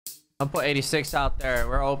I'll put 86 out there.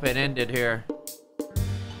 We're open-ended here.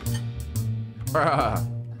 Bruh.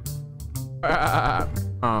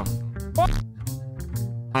 Oh.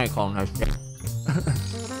 I ain't calling that shit.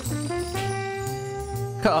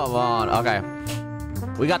 Come on. Okay.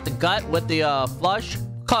 We got the gut with the flush.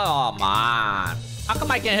 Come on. How come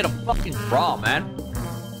I can't hit a fucking draw, man?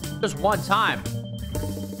 Just one time.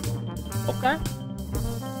 Okay.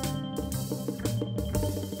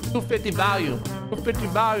 250 value. 250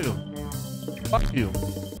 value. Fuck you.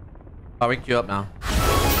 I'll wake you up now.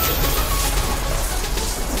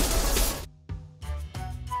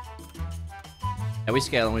 Yeah, we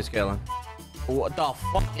scaling. What the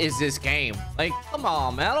fuck is this game? Like, come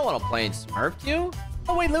on, man. I don't want to play in Smurf you.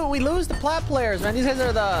 Oh, we lose the plat players, man. These guys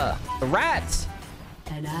are the rats.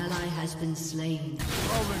 An ally has been slain.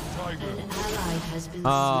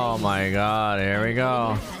 Oh my god, here we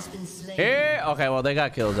go. Here, okay, well they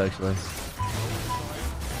got kills actually.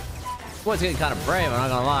 Boy, it's getting kind of brave, I'm not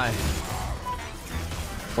gonna lie.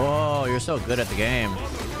 Whoa, you're so good at the game.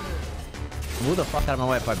 Move the fuck out of my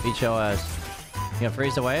way if I beat your ass. You gonna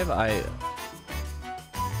freeze the wave?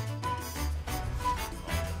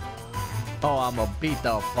 Oh, I'm gonna beat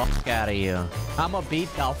the fuck out of you. I'm gonna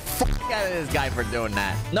beat the fuck out of this guy for doing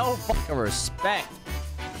that. No fucking respect.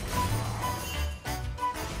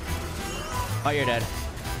 Oh, you're dead.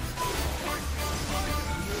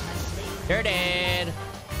 You're dead.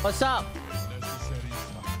 What's up?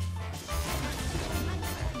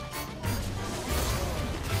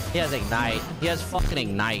 He has ignite. He has fucking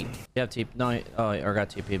ignite. You have TP. No, oh, or got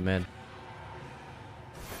TP mid.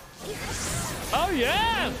 Oh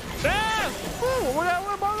yeah! Damn! Woo, what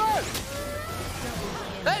about that?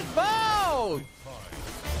 Let's go!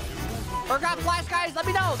 Urgot flash, guys. Let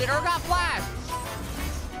me know. Did Urgot flash?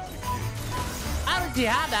 How does he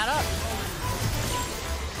have that up?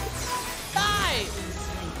 Die!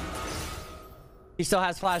 He still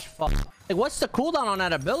has flash. Fuck. Like, what's the cooldown on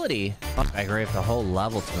that ability? Fuck, I gave the whole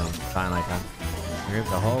level to him. Fine like that. I gave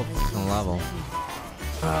the whole fucking level.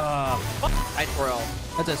 Fuck. I throw.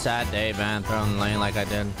 It's a sad day, man. Throwing lane like I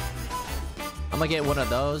did. I'm gonna get one of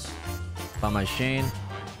those by my Sheen.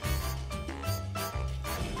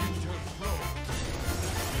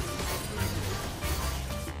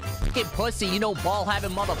 Fucking pussy, you know, ball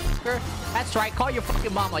having motherfucker. That's right. Call your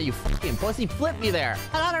fucking mama, you fucking pussy. Flip me there.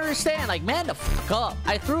 I don't understand. Like, man, the fuck up.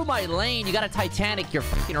 I threw my lane. You got a Titanic. You're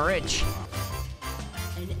fucking rich.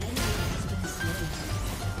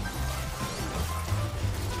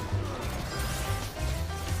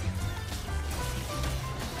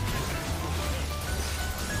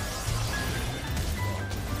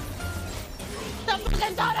 The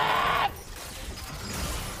fucking done it!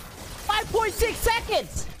 5.6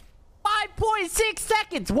 seconds. 5.6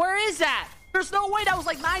 seconds. Where is that? There's no way that was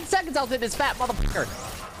like 9 seconds. I was in this fat motherfucker.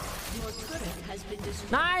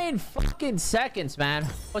 9 fucking seconds, man.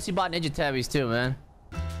 Plus he bought ninja tabbies too, man.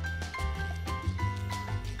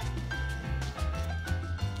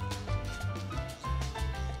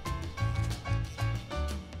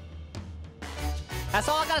 That's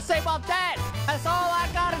all I gotta say about that. That's all I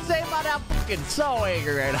gotta say about that. I'm fucking so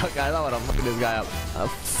angry right now, guys. I wanna fuck this guy up.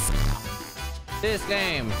 This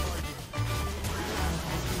game.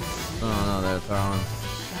 Oh no, they're throwing.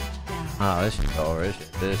 Oh, this shit's over.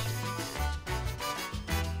 This shit.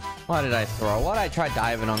 Why did I throw? Why did I try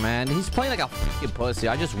diving him, man? He's playing like a fucking pussy.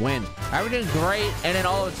 I just win. Everything's great, and then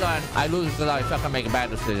all of a sudden, I lose because I fucking make a bad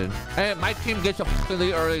decision. And my team gets a fucking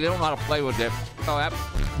lead early. They don't know how to play with it. So that's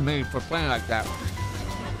me for playing like that.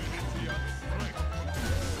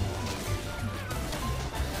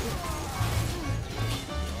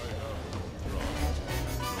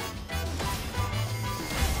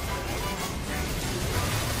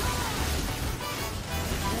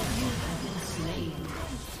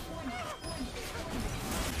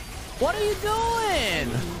 What are you doing?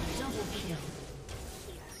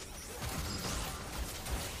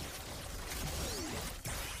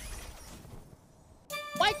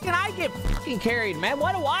 Why can I get fucking carried, man?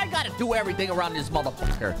 Why do I gotta do everything around this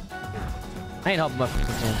motherfucker? I ain't helping my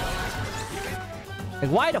fucking team. Like,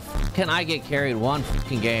 why the fuck can I get carried one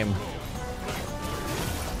fucking game?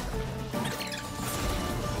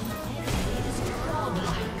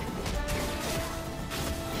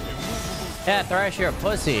 Yeah, Thrash, you're a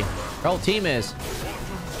pussy. Your whole team is.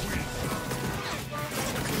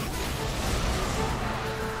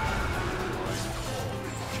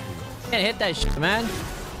 Can't hit that shit, man.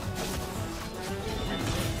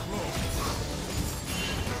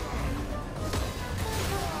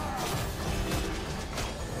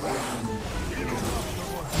 The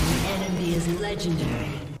enemy is legendary.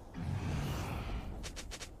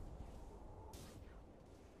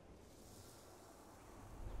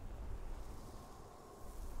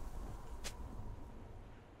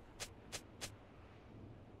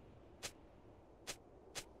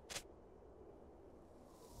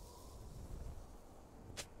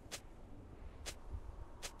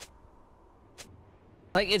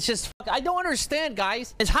 Like, it's just, I don't understand,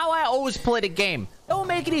 guys. It's how I always play the game. Don't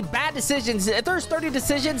make any bad decisions. If there's 30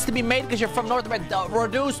 decisions to be made because you're from North America,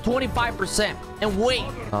 reduce 25% and wait.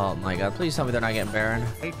 Oh my God, please tell me they're not getting Baron.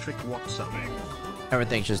 Hey, Trick, what's up?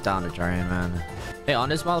 Everything's just down the drain, man. Hey, on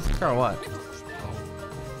this motherfucker or what?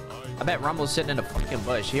 I bet Rumble's sitting in a fucking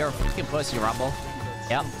bush. You're a fucking pussy, Rumble.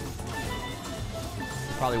 Yep.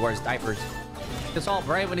 He probably wears diapers. It's all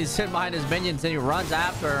brave when he's sitting behind his minions and he runs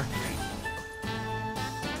after.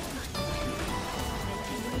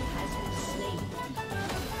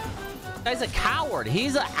 Guy's a coward.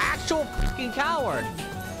 He's an actual fucking coward.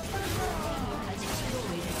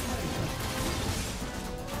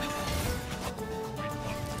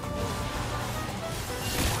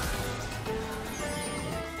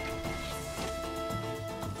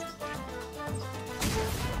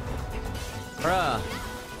 Bruh.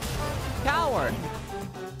 Coward.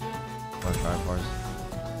 Or try force.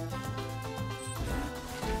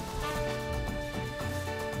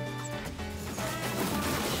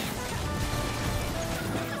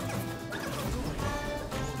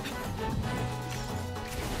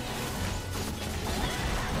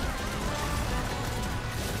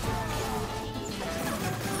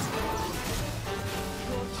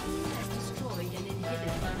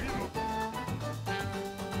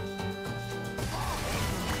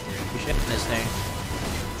 Shit in this thing.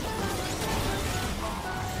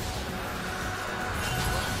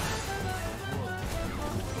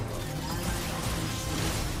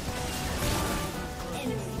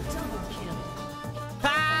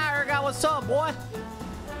 Ah, Urgot, what's up, boy?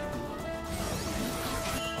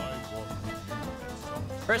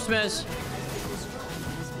 Christmas.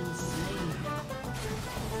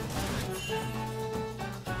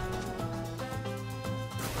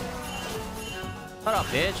 Shut up,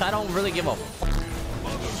 bitch. I don't really give a fuck.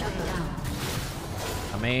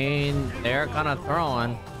 I mean, they're kind of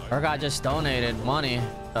throwing. Urgot just donated money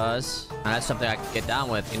to us. And that's something I can get down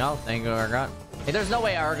with, you know? Thank you, Urgot. Hey, there's no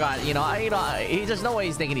way Urgot, there's no way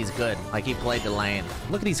he's thinking he's good. Like, he played the lane.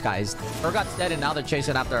 Look at these guys. Urgot's dead, and now they're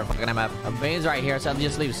chasing after a fucking MF. Bane's right here, so I'm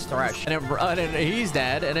just leave Thresh. And then he's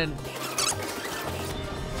dead, and then...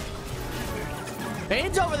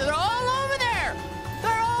 Bane's over there. They're all over there!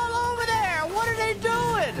 They're all over there! What are they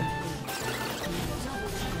doing?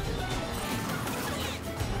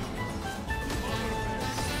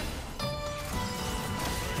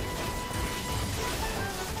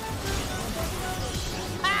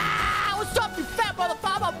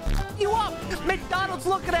 You up, McDonald's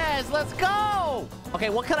looking ass. Let's go. Okay,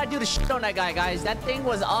 what can I do to shit on that guy, guys? That thing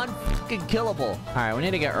was unfucking killable. All right, we need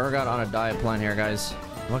to get Urgot on a diet plan here, guys.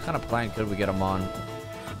 What kind of plan could we get him on?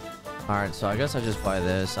 All right, so I guess I just buy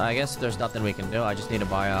this. I guess there's nothing we can do. I just need to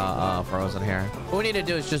buy Frozen here. What we need to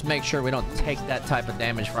do is just make sure we don't take that type of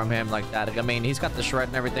damage from him like that. I mean, he's got the shred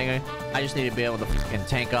and everything. I just need to be able to fucking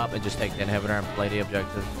tank up and just take the inhibitor and play the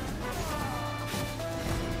objective.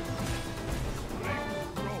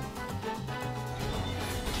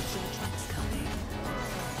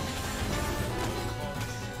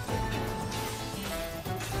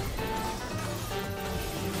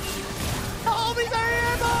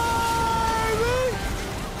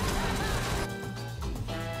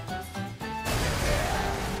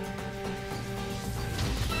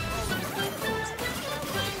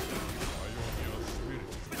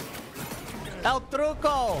 El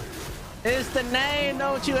Truco is the name.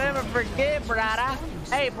 Don't you ever forget, brother.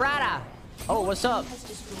 Hey, brother. Oh, what's up?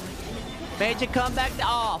 Made you come back to...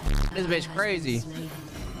 Oh, this bitch crazy.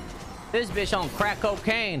 This bitch on crack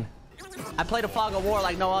cocaine. I played a fog of war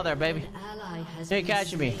like no other, baby. You ain't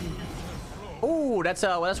catching me. Ooh, that's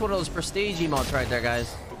one of those prestige emotes right there,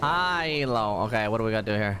 guys. High, low. Okay, what do we got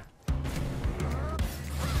to do here?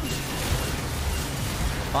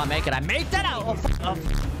 Oh, I make it. I make that out. Oh, fuck. Oh.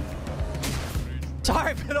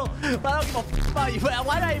 Sorry, Fiddle. I don't give a fuck about you.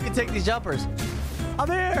 Why did I even take these jumpers? I'm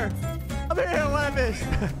here. I'm here. What I missed?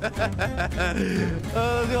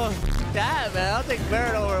 Let's go. Damn, man. I'll take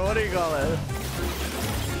Barrett over. What do you call it?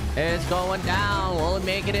 It's going down. Will it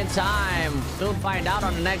make it in time? Soon find out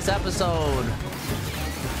on the next episode.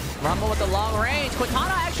 Rumble with the long range.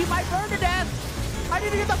 Quintana actually might burn to death. I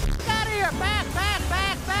need to get the fuck out of here. Back, back,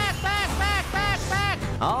 back, back, back, back, back, back.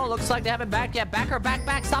 Oh, looks like they haven't backed yet. Back her, back,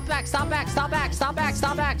 back. Stop back, stop back, stop back, stop back,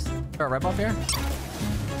 stop back. Is there a rip off here?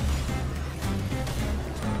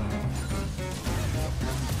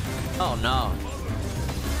 Oh, no.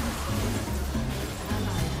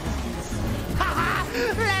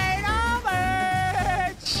 Later,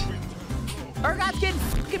 bitch! Urgot's getting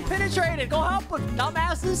fucking penetrated. Go help him,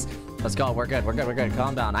 dumbasses. Let's go. We're good. We're good. We're good.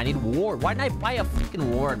 Calm down. I need ward. Why didn't I buy a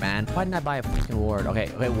fucking ward, man? Why didn't I buy a fucking ward? Okay.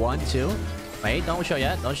 Okay. 1, 2. Wait, don't show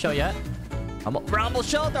yet. Don't show yet. Rumble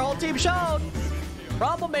showed. Their whole team showed.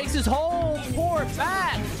 Rumble makes his whole board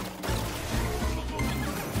back.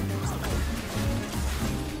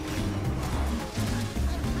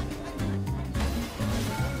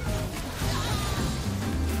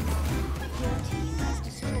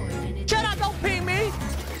 Shut up, don't ping me.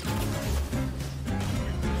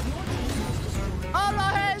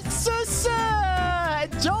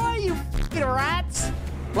 Enjoy, you fucking rats.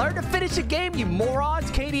 Learn to finish the game, you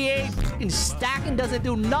morons. KDA fucking stacking doesn't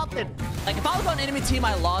do nothing. Like, if I was on an enemy team,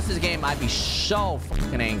 I lost this game, I'd be so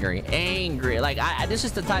fucking angry. Like, this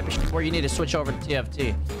is the type of shit where you need to switch over to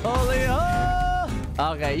TFT. Holy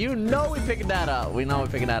okay, you know we picking that up. We know we're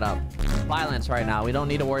picking that up. Violence right now. We don't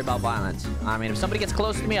need to worry about violence. I mean, if somebody gets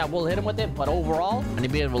close to me, I will hit him with it. But overall, I need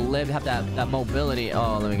to be able to live, have that mobility.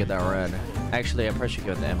 Oh, let me get that red. Actually, I appreciate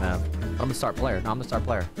you with the MF. I'm gonna start player. No, I'm gonna start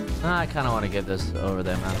player. I kind of want to get this over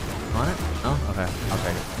there, man. Want it? No? Okay. I'll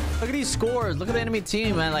take it. Look at these scores. Look at the enemy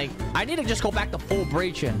team, man. Like, I need to just go back to full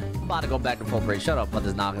breaching. I'm about to go back to full breach. Shut up about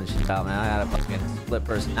this knocking shit out, man. I got a fucking split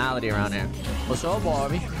personality around here. What's up,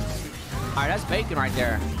 Barbie? All right, that's bacon right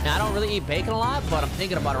there. Now, I don't really eat bacon a lot, but I'm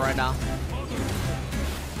thinking about it right now.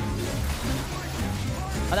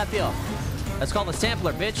 How'd that feel? That's called a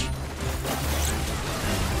sampler, bitch.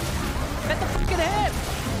 Get the fucking hit.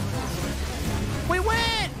 We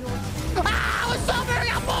win! Ah, what's up, man?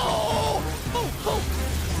 Oh,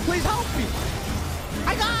 please help me!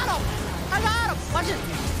 I got him! I got him! Watch it!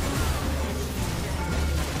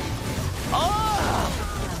 Oh!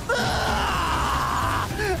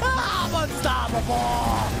 I'm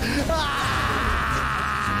unstoppable!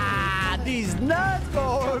 These nuts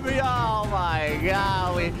go over me! Oh my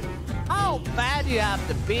god! How bad you have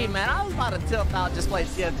to be, man? I was about to tilt out, just play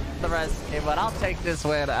the rest of the game, but I'll take this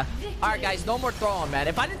win. All right, guys, no more throwing, man.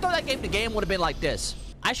 If I didn't throw that game, the game would have been like this.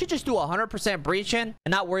 I should just do 100% breaching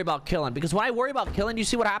and not worry about killing, because when I worry about killing, you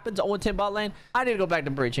see what happens? 0-10 bot lane. I need to go back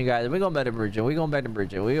to breaching, guys. We're going back to breaching. We're going back to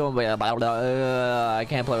breaching. We're going back. I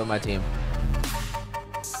can't play with my team.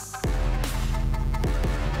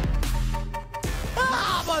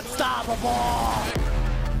 I'm unstoppable.